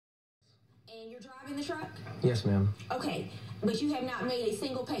And you're driving the truck? Yes, ma'am. Okay, but you have not made a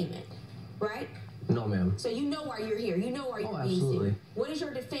single payment, right? No, ma'am. So you know why you're here. You know why you're being absolutely. sued. What is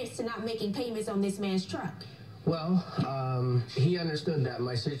your defense to not making payments on this man's truck? Well, he understood that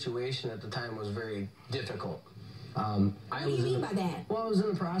my situation at the time was very difficult. What do you mean by that? Well, I was in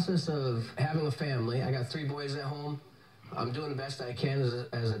the process of having a family. I got 3 boys at home. I'm doing the best I can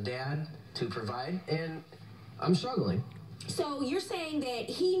as a dad to provide, and I'm struggling. So you're saying that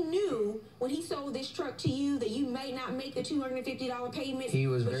he knew when he sold this truck to you that you may not make the $250 payments, He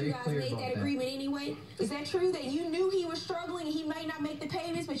was but very you guys clear made about that agreement anyway? Is that true, that you knew he was struggling and he may not make the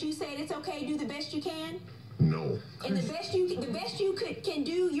payments, but you said it's okay, do the best you can? No. And the best you can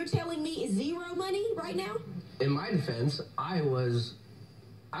do, you're telling me, is zero money right now? In my defense, I was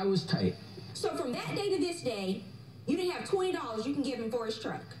tight. So from that day to this day, you didn't have $20 you can give him for his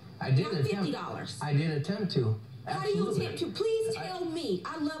truck. I did not attempt. $50. I did attempt to. How do you attempt to? Please tell me.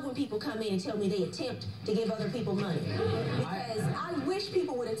 I love when people come in and tell me they attempt to give other people money. Because I wish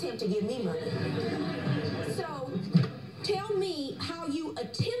people would attempt to give me money. So tell me how you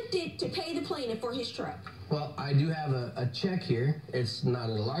attempted to pay the plaintiff for his truck. Well, I do have a check here. It's not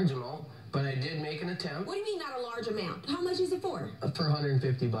a large amount, but I did make an attempt. What do you mean not a large amount? How much is it for? For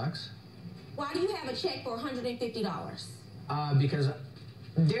 $150. Why do you have a check for $150? Because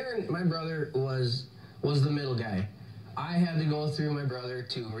Darren, my brother, was the middle guy. I had to go through my brother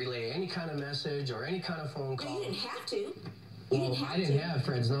to relay any kind of message or any kind of phone call. No, you didn't have to. I didn't have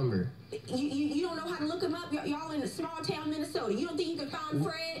Fred's number. You don't know how to look him up? Y'all in a small town, Minnesota. You don't think you can find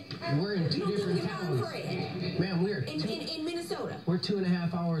Fred? We're in 2 different You don't think you can towns. find Fred? Ma'am, we're in Minnesota. We're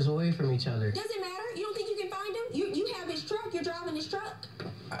 2.5 hours away from each other. Doesn't matter. You don't think you can find him? You have his truck. You're driving his truck.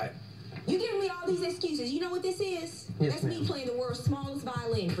 You giving me all these excuses. You know what this is? Yes, That's me playing the world's smallest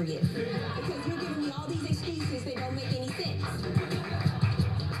violin for you. Because you're giving me all these excuses that don't make any sense.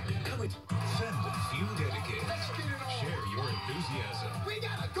 Send a few dedicates. Share your enthusiasm. We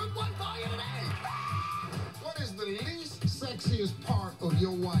got a good one for you today. What is the least sexiest part of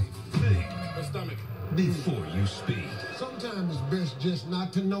your wife? Think Her stomach. before you speak. Sometimes it's best just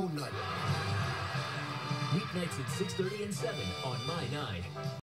not to know nothing. Weeknights at 6:30 and 7 on My 9.